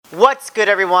What's good,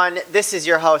 everyone? This is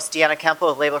your host, Deanna Kemple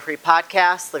with Label Free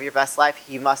Podcast. Live your best life.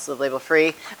 You must live label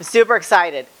free. I'm super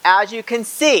excited. As you can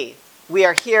see, we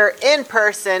are here in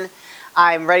person.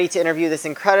 I'm ready to interview this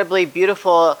incredibly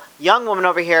beautiful young woman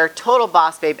over here, total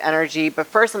boss babe energy. But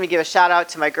first, let me give a shout out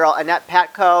to my girl, Annette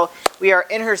Patko. We are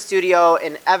in her studio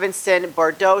in Evanston,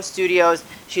 Bordeaux Studios.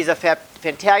 She's a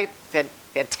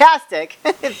fantastic.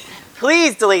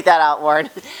 Please delete that out, Warren.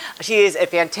 She is a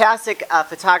fantastic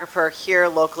photographer here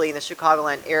locally in the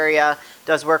Chicagoland area,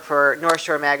 does work for North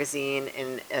Shore Magazine,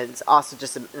 and is also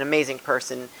just an amazing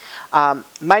person.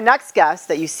 My next guest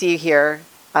that you see here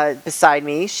beside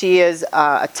me, she is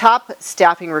a top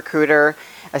staffing recruiter,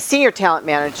 a senior talent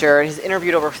manager, has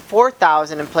interviewed over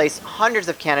 4,000 and placed hundreds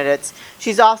of candidates.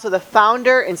 She's also the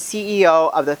founder and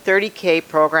CEO of the 30K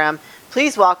program.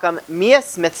 Please welcome Mia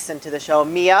Smithson to the show.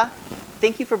 Mia,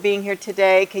 thank you for being here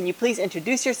today. Can you please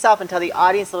introduce yourself and tell the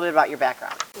audience a little bit about your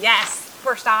background? Yes.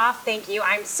 First off, thank you.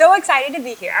 I'm so excited to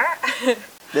be here.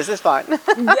 This is fun.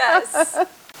 Yes.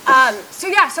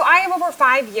 So I have over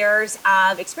 5 years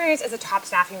of experience as a top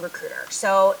staffing recruiter.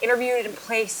 So interviewed and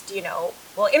placed,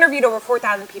 interviewed over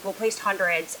 4,000 people, placed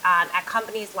hundreds at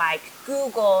companies like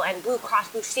Google and Blue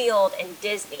Cross Blue Shield and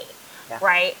Disney,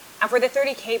 right? And for the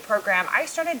 30K program, I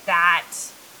started that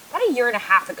about a year and a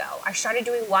half ago. I started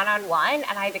doing one-on-one,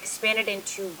 and I've expanded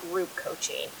into group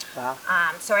coaching. Wow.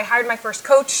 So I hired my first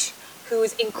coach,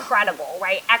 who's incredible,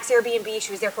 right? Ex-Airbnb,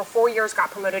 she was there for 4 years,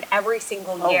 got promoted every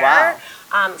single year. Wow.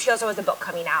 She also has a book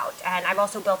coming out, and I've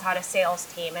also built out a sales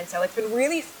team, and so it's been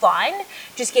really fun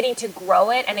just getting to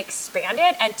grow it and expand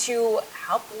it and to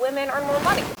help women earn more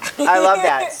money. I love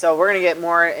that. So we're going to get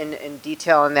more in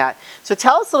detail on that. So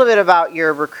tell us a little bit about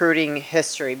your recruiting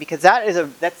history, because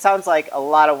that sounds like a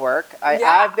lot of work.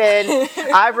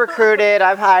 I've recruited,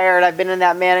 I've hired, I've been in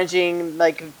that managing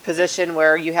position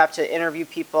where you have to interview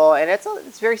people, and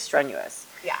it's very strenuous.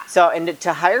 Yeah. So, and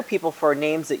to hire people for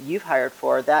names that you've hired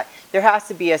for, that there has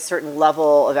to be a certain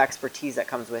level of expertise that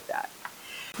comes with that.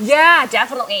 Yeah,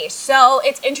 definitely. So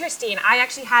it's interesting. I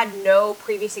actually had no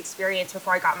previous experience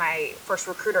before I got my first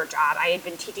recruiter job. I had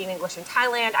been teaching English in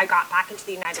Thailand. I got back into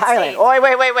the United States. Oh,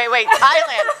 wait.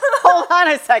 Thailand. Hold on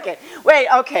a second. Wait,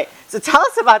 okay. So tell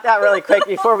us about that really quick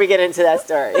before we get into that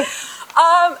story.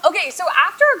 Okay, so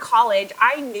after college,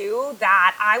 I knew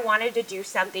that I wanted to do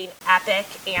something epic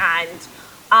and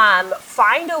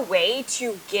find a way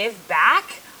to give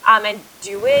back and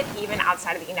do it even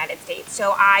outside of the United States.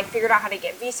 So I figured out how to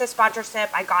get visa sponsorship.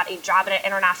 I got a job at an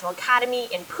international academy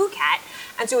in Phuket.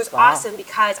 And so it was awesome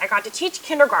because I got to teach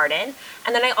kindergarten.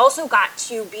 And then I also got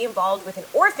to be involved with an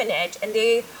orphanage. And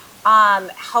they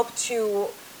help to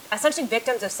essentially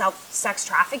victims of sex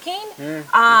trafficking.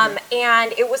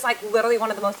 And it was literally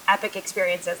one of the most epic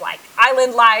experiences,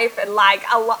 island life and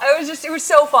it was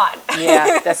so fun.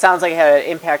 Yeah, that sounds like it had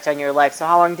an impact on your life. So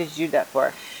how long did you do that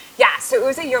for? Yeah, so it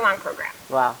was a year-long program.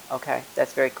 Wow, okay.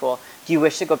 That's very cool. Do you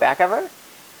wish to go back ever?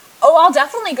 Oh, I'll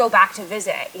definitely go back to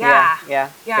visit. Yeah.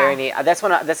 Very neat. That's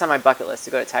on my bucket list,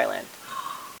 to go to Thailand.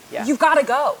 Yeah. You've got to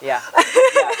go. Yeah,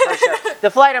 for sure.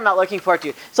 The flight I'm not looking forward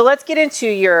to. So let's get into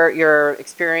your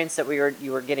experience that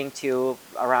you were getting to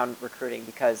around recruiting,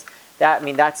 because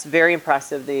that's very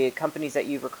impressive, the companies that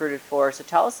you've recruited for. So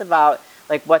tell us about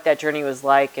what that journey was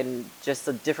like and just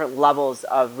the different levels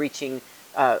of reaching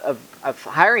of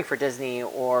hiring for Disney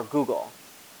or Google.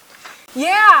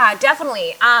 Yeah,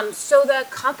 definitely. So the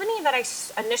company that I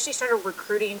initially started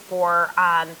recruiting for,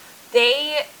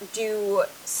 they do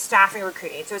staffing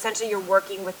recruiting. So essentially you're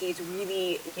working with these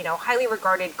really, highly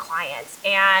regarded clients.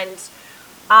 And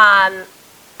I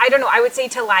don't know, I would say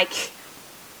to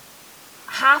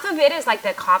half of it is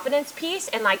the confidence piece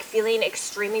and feeling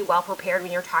extremely well prepared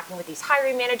when you're talking with these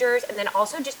hiring managers, and then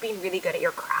also just being really good at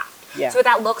your craft. Yeah. So what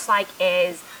that looks like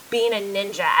is being a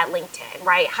ninja at LinkedIn,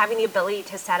 right? Having the ability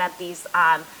to set up these,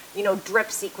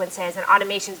 drip sequences and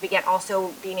automations, but yet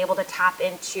also being able to tap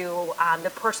into the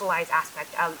personalized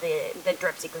aspect of the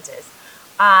drip sequences.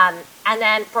 And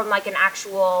then from an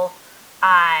actual,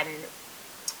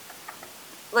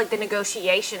 the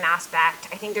negotiation aspect,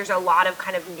 I think there's a lot of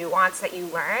kind of nuance that you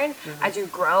learn as you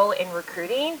grow in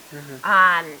recruiting.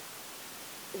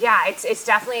 Yeah, it's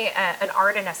definitely an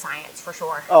art and a science for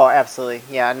sure. Oh, absolutely.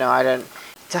 Yeah, no, I don't.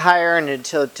 To hire and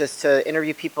to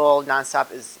interview people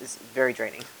nonstop is very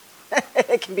draining.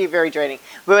 It can be very draining.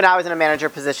 But when I was in a manager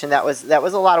position, that was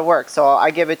a lot of work. So I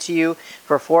give it to you,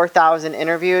 for 4,000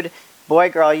 interviewed. Boy,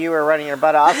 girl, you were running your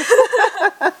butt off.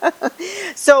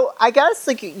 So I guess,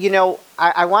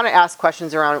 I want to ask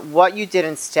questions around what you did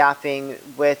in staffing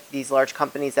with these large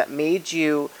companies that made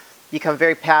you become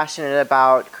very passionate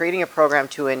about creating a program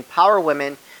to empower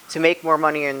women to make more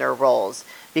money in their roles.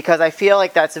 because I feel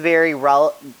like that's very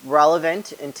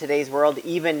relevant in today's world,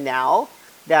 even now,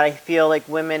 that I feel like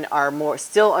women are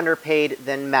still underpaid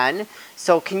than men.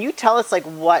 So can you tell us like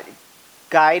what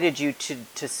guided you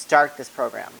to start this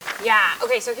program? Yeah,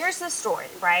 okay, so here's the story,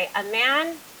 right? A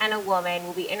man and a woman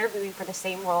will be interviewing for the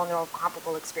same role in their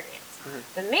comparable experience.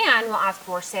 The man will ask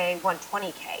for, say,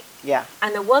 120K. Yeah.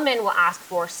 And the woman will ask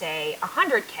for, say,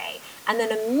 100K. And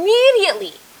then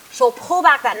immediately she'll pull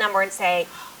back that number and say,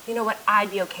 you know what,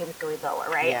 I'd be okay with going lower,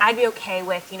 right? Yeah. I'd be okay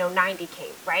with,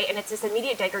 90K, right? And it's this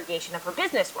immediate degradation of her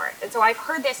business worth. And so I've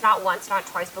heard this not once, not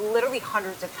twice, but literally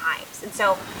hundreds of times. And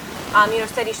so,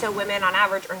 studies show women on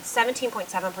average earn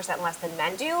 17.7% less than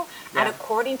men do. Yeah. And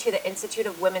according to the Institute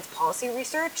of Women's Policy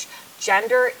Research,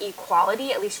 gender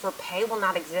equality, at least for pay, will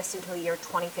not exist until the year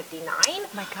 2059. Oh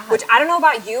my God. Which I don't know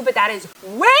about you, but that is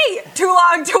way too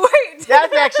long to wait.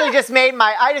 That actually just made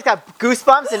I just got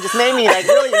goosebumps and just made me like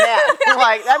really mad.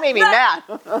 Like that made me mad.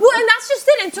 Well, and that's just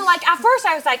it. And so like at first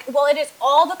I was like, well, it is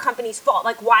all the company's fault.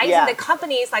 Like why Yeah. isn't the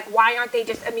companies, like why aren't they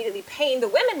just immediately paying the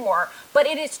women more? But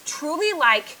it is truly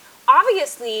like,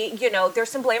 obviously, there's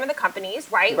some blame in the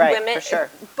companies, right? Right, Women, for sure.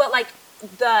 But like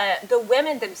the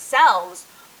women themselves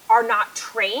are not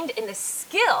trained in the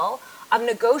skill of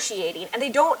negotiating, and they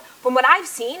don't, from what I've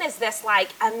seen, is this like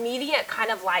immediate kind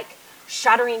of like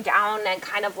shuttering down and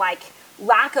kind of like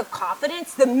lack of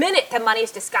confidence the minute the money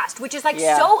is discussed, which is like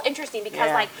Yeah. so interesting because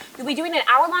Yeah. like you'll be doing an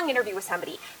hour-long interview with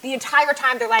somebody. The entire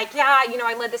time they're like, yeah,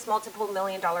 I led this multiple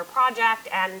 $million project,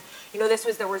 and this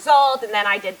was the result, and then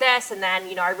I did this, and then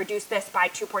I reduced this by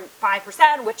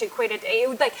 2.5%, which equated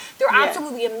to like they're Yeah.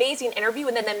 absolutely amazing interview,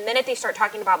 and then the minute they start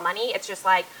talking about money, it's just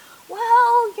like, well,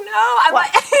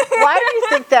 Why do you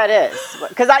think that is?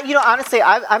 Because honestly,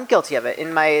 I'm guilty of it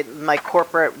in my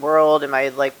corporate world, in my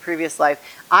like previous life.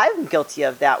 I'm guilty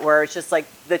of that, where it's just like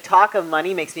the talk of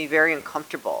money makes me very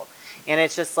uncomfortable, and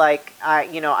it's just like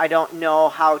I don't know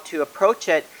how to approach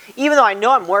it, even though I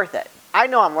know I'm worth it. I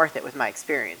know I'm worth it with my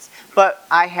experience, but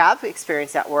I have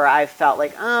experienced that where I felt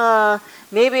like,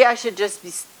 maybe I should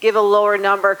just give a lower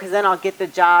number because then I'll get the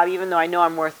job, even though I know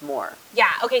I'm worth more.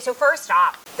 Yeah, okay, so first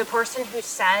off, the person who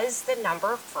says the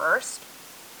number first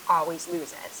always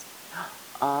loses.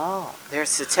 Oh,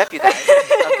 there's a tip, you guys.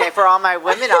 Okay, for all my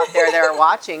women out there that are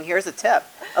watching, here's a tip.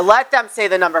 Let them say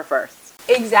the number first.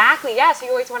 Exactly, yeah, so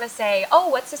you always want to say, oh,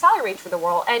 what's the salary range for the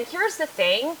role? And here's the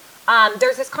thing,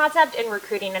 there's this concept in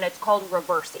recruiting, and it's called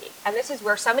reversing. And this is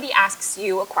where somebody asks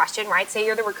you a question, right? Say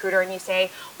you're the recruiter, and you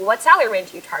say, well, what salary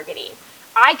range are you targeting?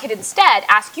 I could instead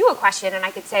ask you a question, and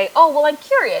I could say, oh, well, I'm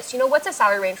curious, what's a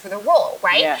salary range for the role,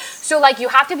 right? Yes. So, like, you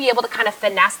have to be able to kind of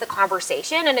finesse the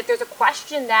conversation, and if there's a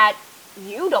question that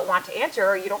you don't want to answer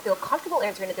or you don't feel comfortable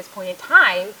answering at this point in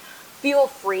time, feel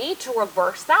free to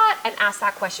reverse that and ask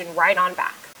that question right on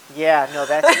back. Yeah, no,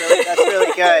 that's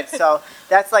really good. So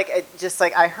that's just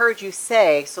like I heard you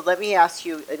say, so let me ask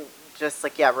you and just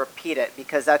repeat it,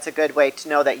 because that's a good way to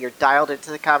know that you're dialed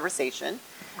into the conversation.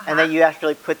 And then you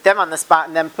actually put them on the spot,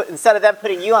 and then instead of them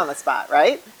putting you on the spot,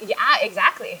 right? Yeah,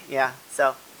 exactly. Yeah.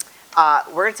 So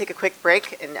we're going to take a quick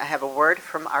break, and I have a word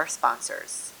from our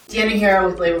sponsors. Deanna here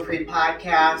with Label Free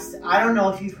Podcast. I don't know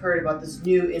if you've heard about this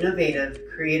new, innovative,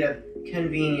 creative,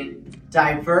 convenient,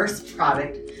 diverse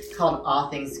product called All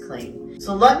Things Clean.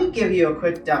 So let me give you a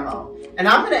quick demo. And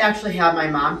I'm going to actually have my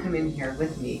mom come in here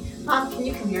with me. Mom, can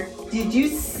you come here? Did you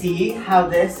see how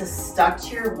this is stuck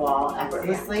to your wall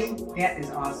effortlessly? That is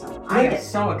awesome. I am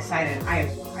so excited.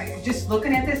 I just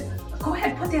looking at this. Go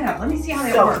ahead, put that up. Let me see how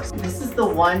that works. This is the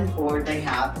one board they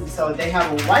have. And so they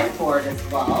have a whiteboard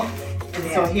as well.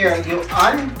 And so here, you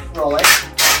unroll it,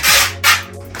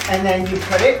 and then you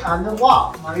put it on the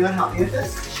wall. Mom, you want to help me with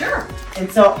this? Sure.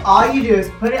 And so all you do is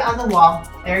put it on the wall.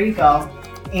 There you go.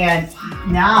 And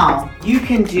now you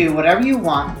can do whatever you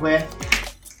want with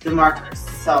the markers.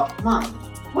 So, Mom,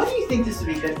 what do you think this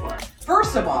would be good for?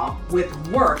 First of all, with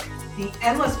work, the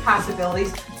endless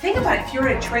possibilities. Think about it. If you're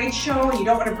at a trade show and you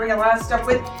don't want to bring a lot of stuff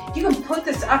with, you can put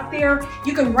this up there.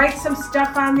 You can write some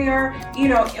stuff on there.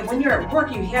 When you're at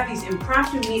work, you have these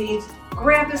impromptu meetings.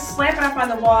 Grab this, slap it up on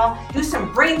the wall, do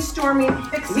some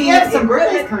brainstorming, fixing We have it, some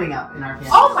birthdays equipment. coming up in our family.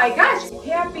 Oh my gosh!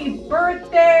 Happy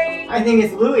birthday! I think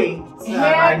it's Louie,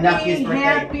 my nephew's birthday.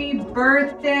 Happy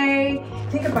birthday!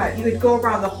 Think about it. You would go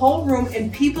around the whole room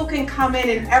and people can come in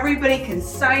and everybody can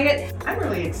sign it. I'm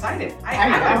really excited.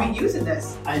 I'm going to be using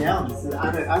this. I know.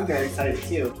 I'm very excited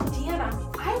too.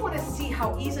 Deanna, I want to see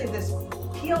how easily this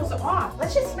peels off.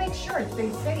 Let's just make sure. They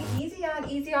say easy on,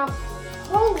 easy off.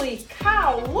 Holy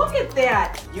cow, look at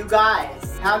that. You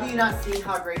guys, have you not seen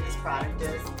how great this product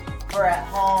is? For at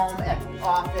home, at the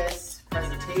office,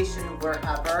 presentation,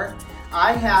 wherever.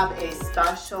 I have a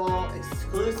special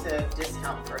exclusive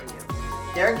discount for you.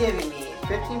 They're giving me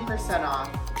 15% off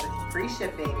with free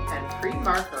shipping and free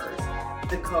markers.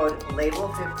 The code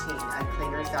LABEL15 at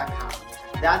clingers.com.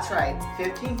 That's right,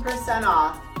 15%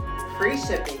 off, free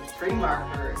shipping, free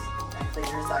markers at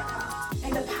clingers.com.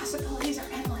 And the possibilities are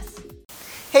endless.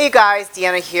 Hey you guys,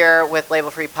 Deanna here with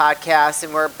Label Free Podcast,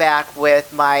 and we're back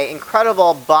with my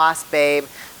incredible boss babe,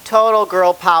 total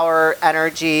girl power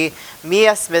energy,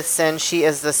 Mia Smithson. She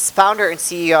is the founder and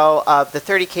CEO of the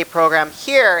 30K program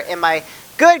here in my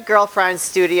good girlfriend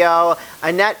studio,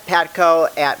 Annette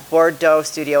Patko at Bordeaux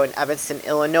Studio in Evanston,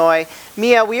 Illinois.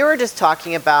 Mia, we were just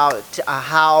talking about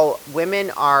how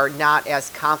women are not as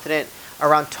confident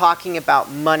around talking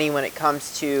about money when it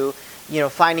comes to,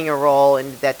 finding a role,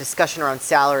 and that discussion around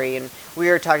salary. And we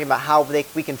were talking about how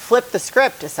we can flip the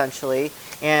script essentially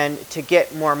and to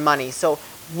get more money. So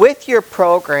with your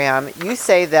program, you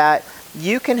say that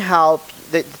you can help.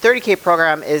 The 30K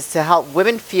program is to help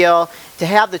women feel to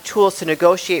have the tools to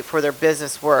negotiate for their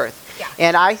business worth. Yeah.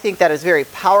 And I think that is very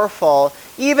powerful,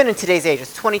 even in today's age.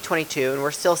 It's 2022, and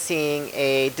we're still seeing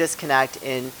a disconnect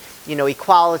in,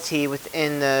 equality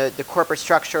within the corporate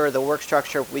structure, the work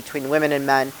structure between women and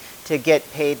men to get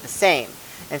paid the same.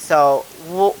 And so,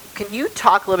 can you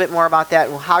talk a little bit more about that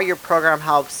and how your program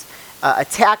helps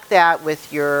attack that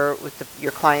with your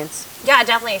clients? Yeah,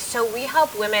 definitely. So we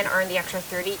help women earn the extra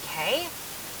 30K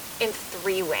in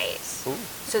 3 ways. Ooh,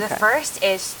 so the okay. first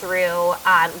is through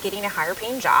getting a higher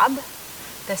paying job.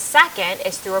 The second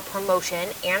is through a promotion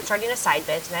and starting a side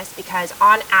business, because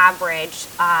on average,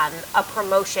 a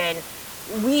promotion,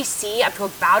 we see up to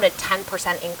about a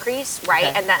 10% increase, right?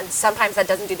 Okay. And then sometimes that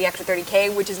doesn't do the extra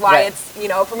 30K, which is why Right. it's,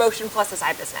 a promotion plus a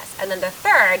side business. And then the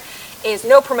third is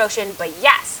no promotion, but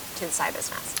yes to the side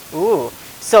business. Ooh,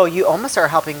 so you almost are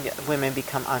helping women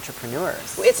become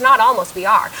entrepreneurs. It's not almost, we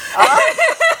are.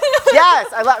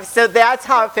 Yes, I love. So that's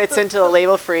how it fits into the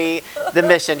Label Free, the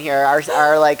mission here,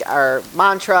 our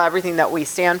mantra, everything that we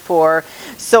stand for.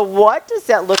 So what does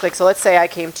that look like? So let's say I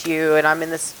came to you and I'm in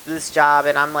this job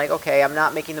and I'm like, okay, I'm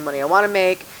not making the money I want to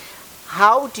make.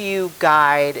 How do you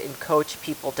guide and coach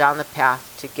people down the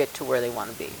path to get to where they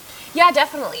want to be? Yeah,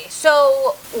 definitely.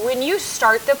 So when you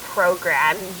start the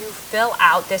program, you fill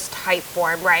out this type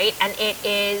form, right? And it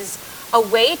is a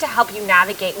way to help you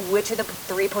navigate which of the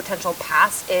 3 potential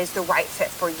paths is the right fit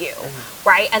for you,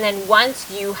 right? And then once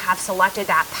you have selected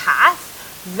that path,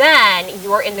 then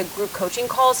you're in the group coaching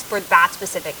calls for that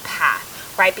specific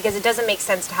path, right? Because it doesn't make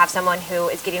sense to have someone who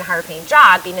is getting a higher paying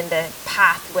job being in the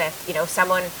path with,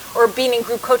 someone, or being in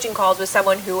group coaching calls with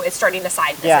someone who is starting a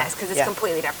side business, because it's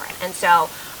completely different. And so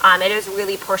it is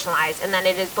really personalized. And then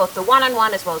it is both the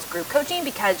one-on-one as well as group coaching,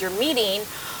 because you're meeting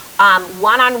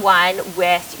one-on-one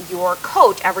with your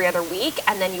coach every other week,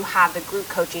 and then you have the group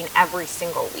coaching every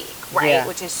single week, right? Yeah.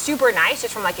 Which is super nice,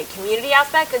 just from a community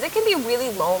aspect, because it can be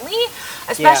really lonely,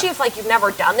 especially if you've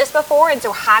never done this before. And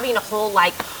so having a whole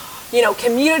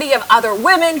community of other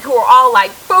women who are all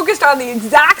focused on the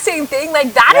exact same thing,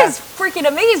 that is freaking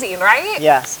amazing, right?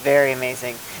 Yes, very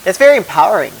amazing. That's very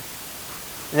empowering.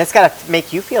 And that's got to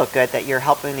make you feel good that you're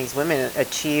helping these women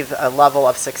achieve a level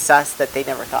of success that they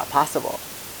never thought possible.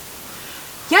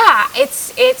 Yeah,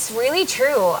 it's really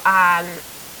true. I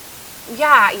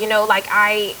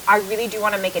really do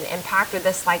want to make an impact with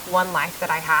this one life that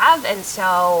I have. And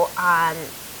so I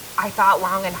thought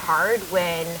long and hard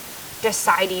when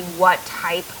deciding what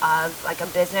type of a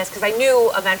business, because I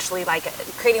knew eventually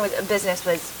creating a business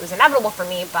was inevitable for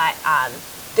me, but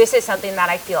this is something that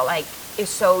I feel is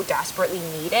so desperately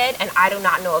needed, and I do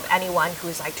not know of anyone who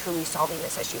is truly solving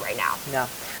this issue right now. No.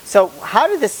 So how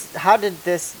did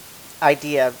this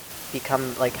idea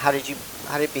become, how did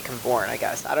it become born, I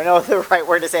guess? I don't know the right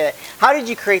word to say that. How did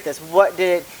you create this? What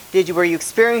were you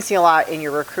experiencing a lot in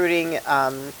your recruiting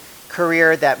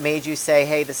career that made you say,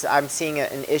 hey, I'm seeing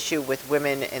an issue with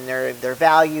women and their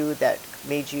value that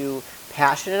made you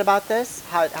passionate about this?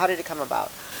 How did it come about?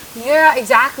 Yeah,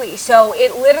 exactly. So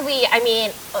it literally,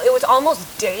 it was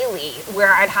almost daily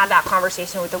where I'd have that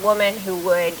conversation with a woman who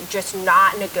would just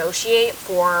not negotiate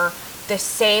for the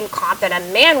same comp that a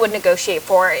man would negotiate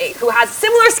for, who has a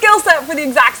similar skill set for the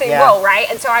exact same role, right?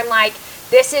 And so I'm like,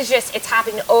 this is just, it's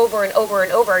happening over and over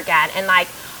and over again. And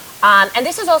and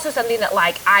this is also something that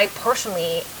I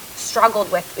personally struggled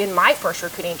with in my first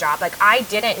recruiting job. I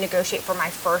didn't negotiate for my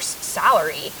first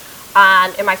salary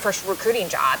in my first recruiting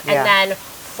job. And then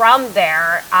from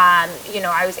there, I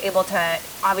was able to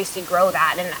obviously grow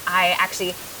that. And I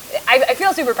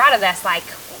feel super proud of this.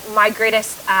 My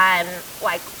greatest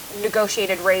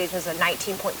negotiated raise was a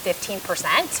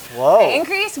 19.15%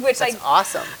 increase, which that's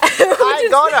awesome. I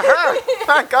Go to her.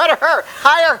 Go to her.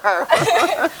 Hire her.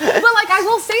 But like I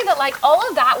will say that like all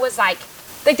of that was like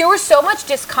there was so much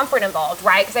discomfort involved,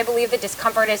 right? Because I believe that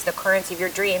discomfort is the currency of your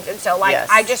dreams, and so like Yes.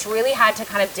 I just really had to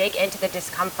kind of dig into the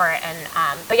discomfort. And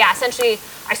but yeah, essentially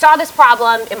I saw this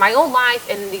problem in my own life,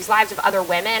 in these lives of other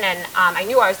women, and I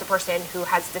knew I was the person who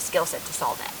has the skill set to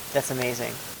solve it. That's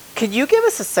amazing. Could you give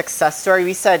us a success story?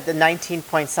 We said the 19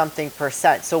 point something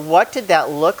percent. So what did that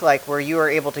look like where you were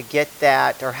able to get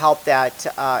that or help that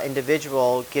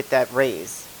individual get that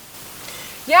raise?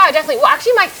 Yeah, definitely. Well,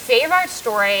 actually, my favorite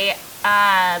story,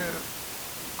 her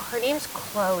name's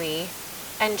Chloe,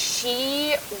 and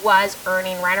she was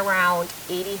earning right around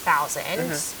 80,000.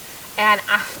 And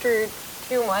after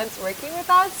 2 months working with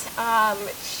us,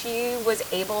 she was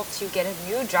able to get a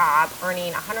new job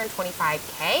earning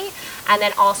 125K, and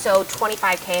then also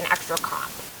 25K in extra comp.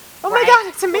 Oh my God,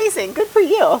 it's amazing. Good for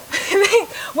you.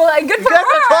 Well, like, good for Good her.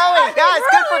 for Chloe. Guys,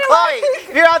 good for Chloe.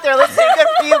 If you're out there listening, good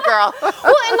for you, girl.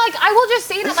 Well, and like I will just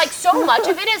say that like so much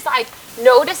of it is like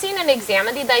noticing and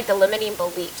examining like the limiting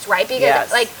beliefs, right? Because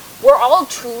Yes. like we're all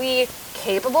truly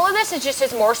capable of this. It's just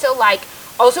it's more so like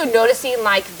also noticing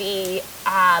like the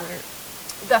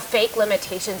fake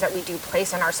limitations that we do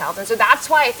place on ourselves. And so that's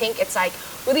why I think it's like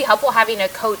really helpful having a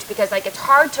coach, because like it's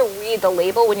hard to read the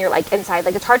label when you're like inside.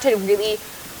 Like it's hard to really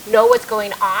know what's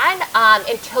going on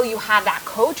until you have that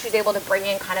coach who's able to bring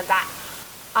in kind of that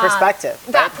Perspective.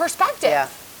 That right? perspective. Yeah.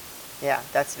 Yeah,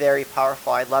 that's very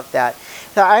powerful. I love that.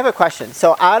 Now, I have a question.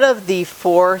 So, out of the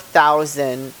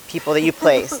 4,000 people that you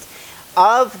placed,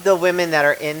 of the women that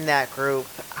are in that group,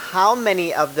 how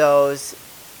many of those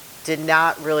did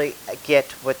not really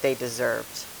get what they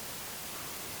deserved?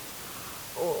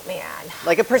 Oh man.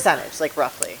 Like a percentage, like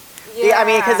roughly. Yeah, I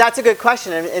mean, because that's a good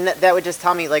question, and that would just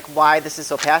tell me like why this is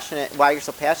so passionate, why you're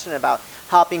so passionate about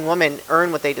helping women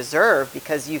earn what they deserve,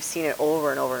 because you've seen it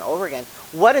over and over and over again.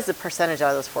 What is the percentage out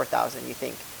of those 4,000 you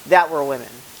think that were women?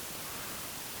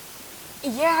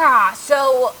 Yeah,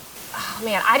 so, oh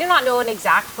man, I do not know an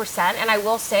exact percent, and I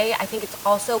will say I think it's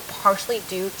also partially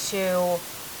due to,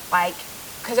 like,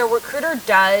 because a recruiter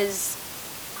does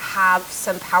have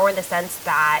some power in the sense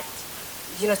that,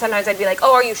 you know, sometimes I'd be like,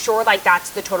 oh, are you sure, like,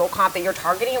 that's the total comp that you're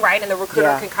targeting, right? And the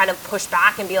recruiter can kind of push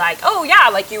back and be like, oh, yeah,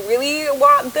 like, you really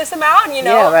want this amount, you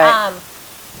know? Yeah, right.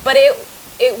 But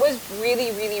it was really,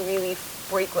 really, really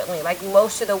frequently, like,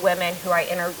 most of the women who I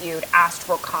interviewed asked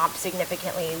for comp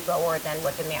significantly lower than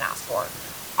what the man asked for.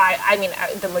 I mean,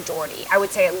 the majority. I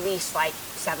would say at least, like,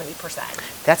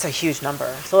 70%. That's a huge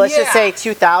number. So let's just say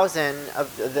 2,000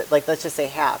 of like, let's just say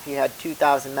half. You had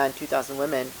 2,000 men, 2,000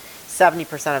 women.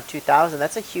 70% of 2,000.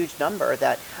 That's a huge number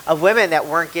of women that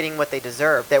weren't getting what they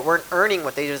deserved, that weren't earning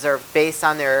what they deserved based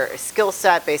on their skill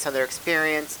set, based on their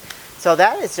experience. So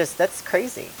that's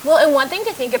crazy. Well, and one thing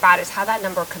to think about is how that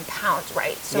number compounds,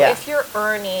 right? So if you're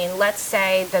earning, let's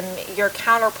say your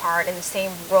counterpart in the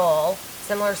same role,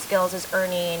 similar skills, is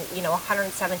earning,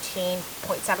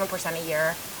 117.7% a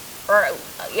year, or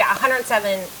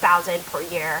 107,000 per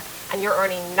year, and you're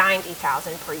earning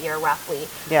 90,000 per year roughly.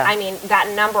 Yeah. I mean, that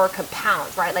number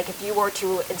compounds, right? Like if you were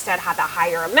to instead have that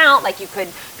higher amount, like you could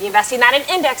be investing that in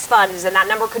index funds, and that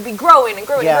number could be growing and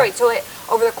growing and growing. So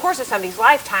over the course of somebody's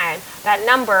lifetime, that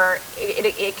number,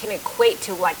 it can equate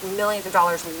to like millions of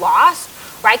dollars lost,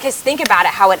 right? Because think about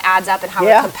it, how it adds up and how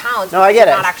it compounds. No, I get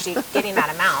you're it. not actually getting that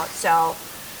amount. So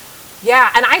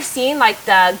yeah, and I've seen like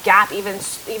the gap even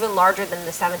larger than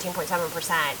the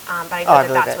 17.7%, but I know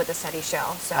that's what the studies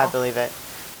show. So I believe it.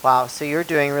 Wow, so you're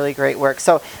doing really great work.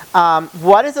 So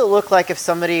what does it look like if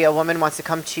a woman wants to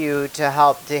come to you to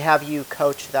have you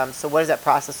coach them? So what does that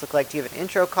process look like? Do you have an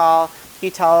intro call? Can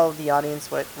you tell the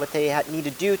audience what they need to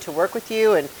do to work with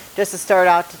you, and just to start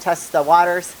out to test the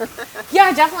waters?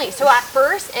 Yeah, definitely. So at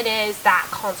first it is that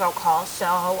consult call.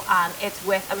 So it's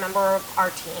with a member of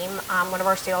our team, one of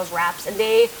our sales reps, and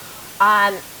they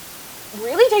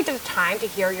really take the time to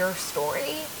hear your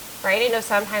story, right? I know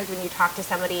sometimes when you talk to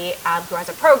somebody who has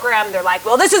a program, they're like,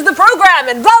 well, this is the program,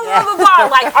 and blah, blah, blah, blah.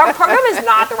 Like, our program is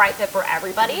not the right fit for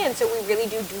everybody, and so we really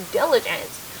do due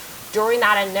diligence during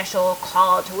that initial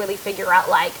call to really figure out,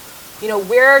 like,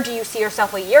 where do you see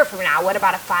yourself a year from now? What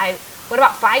about 5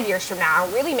 years from now?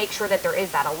 And really make sure that there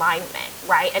is that alignment,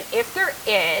 right? And if there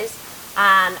is,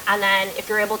 and then if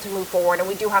you're able to move forward, and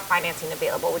we do have financing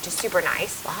available, which is super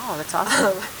nice. Wow, that's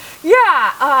awesome.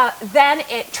 Then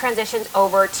it transitions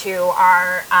over to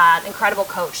our incredible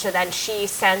coach. So then she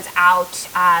sends out,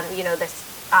 this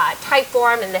type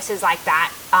form, and this is like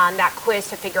that quiz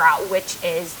to figure out which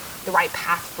is the right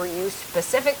path for you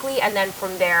specifically. And then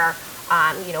from there,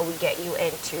 We get you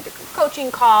into the group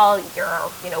coaching call, you're,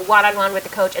 one-on-one with the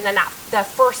coach, and then the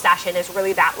first session is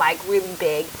really that like really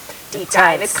big deep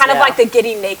dive. It's kind of like the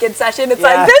getting naked session. It's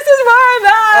like, this is where I'm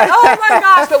at. Oh my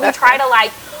gosh. But we try to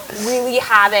like really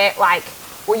have it like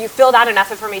where you filled out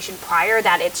enough information prior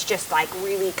that it's just like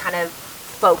really kind of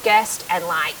focused and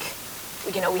like,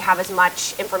 we have as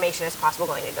much information as possible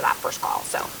going into that first call.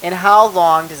 So. And how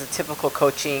long does a typical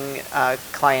coaching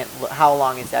client? How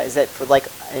long is that? Is it for like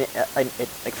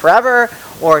forever,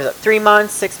 or is it 3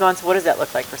 months, 6 months? What does that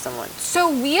look like for someone?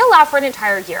 So we allow for an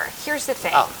entire year. Here's the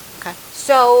thing. Oh, okay.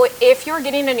 So if you're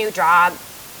getting a new job,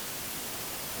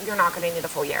 you're not going to need a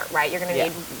full year, right? You're going to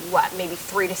need maybe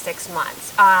 3 to 6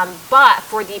 months. But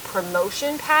for the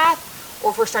promotion path, or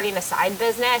if we're starting a side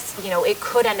business, it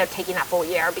could end up taking that full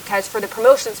year, because for the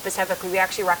promotion specifically, we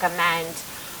actually recommend,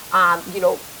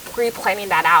 pre-planning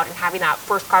that out and having that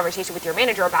first conversation with your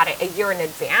manager about it a year in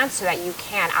advance, so that you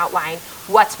can outline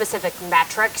what specific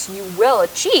metrics you will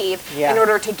achieve in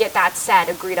order to get that set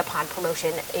agreed upon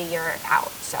promotion a year out.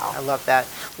 So I love that.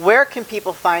 Where can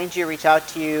people find you, reach out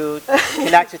to you,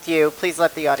 connect with you? Please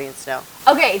let the audience know.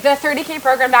 Okay, the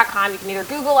 30kprogram.com. You can either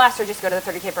Google us or just go to the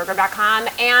 30kprogram.com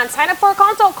and sign up for a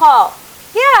consult call.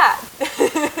 Yeah.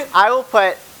 I will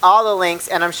put all the links,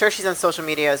 and I'm sure she's on social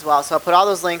media as well, so I'll put all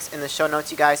those links in the show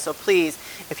notes, you guys. So please,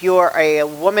 if you're a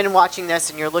woman watching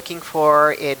this and you're looking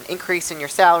for an increase in your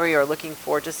salary or looking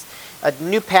for just a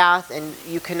new path and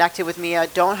you connected with Mia,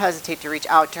 don't hesitate to reach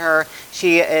out to her.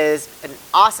 She is an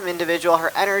awesome individual.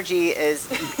 Her energy is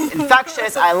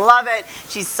infectious. I love it.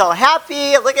 She's so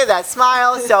happy. Look at that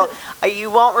smile. So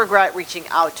you won't regret reaching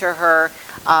out to her.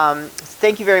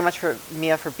 Thank you very much,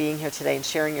 Mia, for being here today and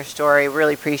sharing your story.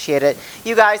 Really appreciate it.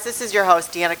 You guys, this is your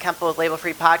host, Deanna Kemple with Label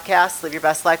Free Podcast. Live your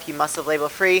best life. You must live label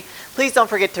free. Please don't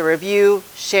forget to review,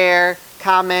 share,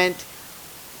 comment,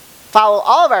 follow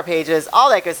all of our pages, all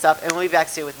that good stuff, and we'll be back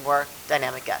soon with more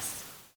dynamic guests.